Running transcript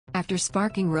After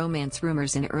sparking romance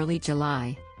rumors in early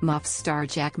July, MAFS star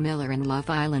Jack Millar and Love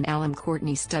Island alum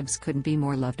Courtney Stubbs couldn't be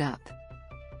more loved up.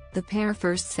 The pair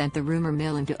first sent the rumor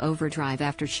mill into overdrive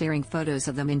after sharing photos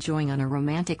of them enjoying on a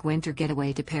romantic winter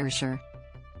getaway to Perthshire.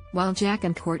 While Jack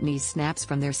and Courtney's snaps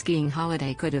from their skiing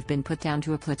holiday could have been put down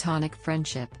to a platonic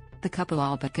friendship, the couple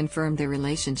all but confirmed their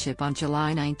relationship on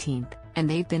July 19, and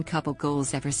they've been couple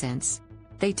goals ever since.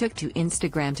 They took to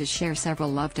Instagram to share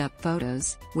several loved-up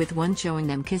photos, with one showing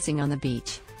them kissing on the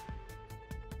beach.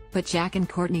 But Jack and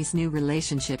Courtney's new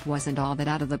relationship wasn't all that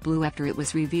out of the blue after it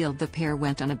was revealed the pair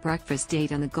went on a breakfast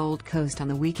date on the Gold Coast on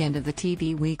the weekend of the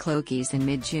TV week Lokies in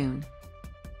mid-June.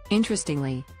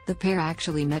 Interestingly, the pair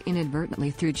actually met inadvertently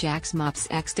through Jack's MAFS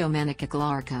ex Domenica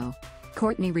Gallarco.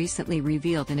 Courtney recently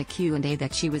revealed in a Q&A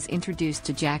that she was introduced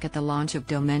to Jack at the launch of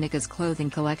Domenica's clothing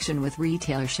collection with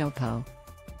retailer Showpo.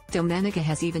 Domenica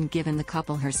has even given the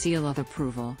couple her seal of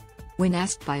approval. When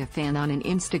asked by a fan on an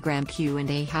Instagram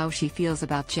Q&A how she feels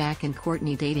about Jack and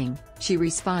Courtney dating, she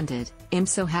responded, "I'm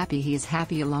so happy he is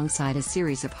happy," alongside a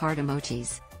series of heart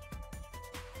emojis.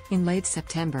 In late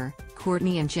September,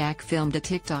 Courtney and Jack filmed a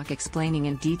TikTok explaining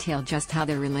in detail just how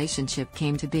their relationship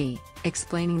came to be,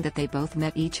 explaining that they both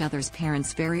met each other's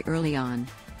parents very early on.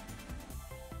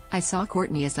 "I saw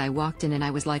Courtney as I walked in and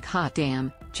I was like, hot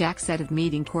damn," Jack said of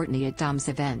meeting Courtney at Dom's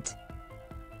event.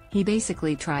 "He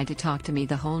basically tried to talk to me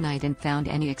the whole night and found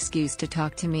any excuse to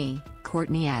talk to me,"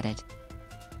 Courtney added.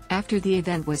 After the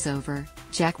event was over,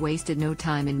 Jack wasted no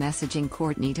time in messaging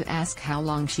Courtney to ask how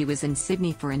long she was in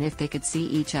Sydney for and if they could see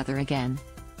each other again.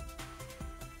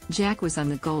 "Jack was on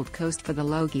the Gold Coast for the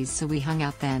Logies, so we hung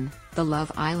out then," the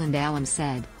Love Island alum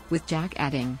said, with Jack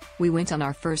adding, "We went on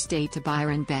our first date to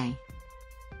Byron Bay.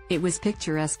 It was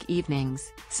picturesque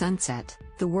evenings, sunset,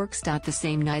 the works." The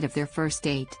same night of their first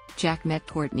date, Jack met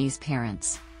Courtney's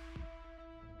parents.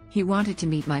 "He wanted to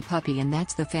meet my puppy and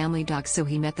that's the family dog, so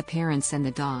he met the parents and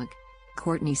the dog,"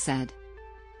 Courtney said.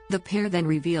 The pair then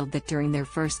revealed that during their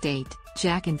first date,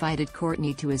 Jack invited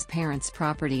Courtney to his parents'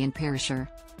 property in Perthshire.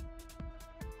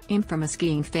 "I'm from a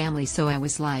skiing family, so I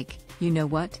was like, you know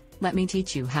what, let me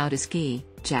teach you how to ski,"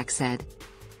 Jack said.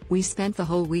 "We spent the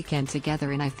whole weekend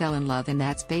together and I fell in love and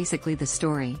that's basically the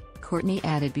story," Courtney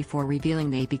added before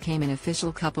revealing they became an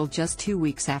official couple just 2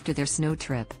 weeks after their snow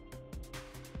trip.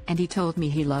 "And he told me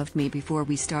he loved me before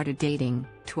we started dating,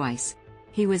 twice.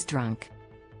 He was drunk.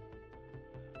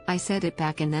 I said it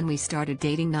back and then we started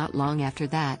dating not long after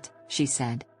that," she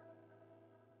said.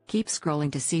 Keep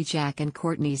scrolling to see Jack and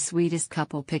Courtney's sweetest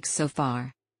couple pics so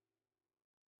far.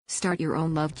 Start your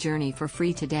own love journey for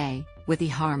free today, with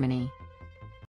eHarmony.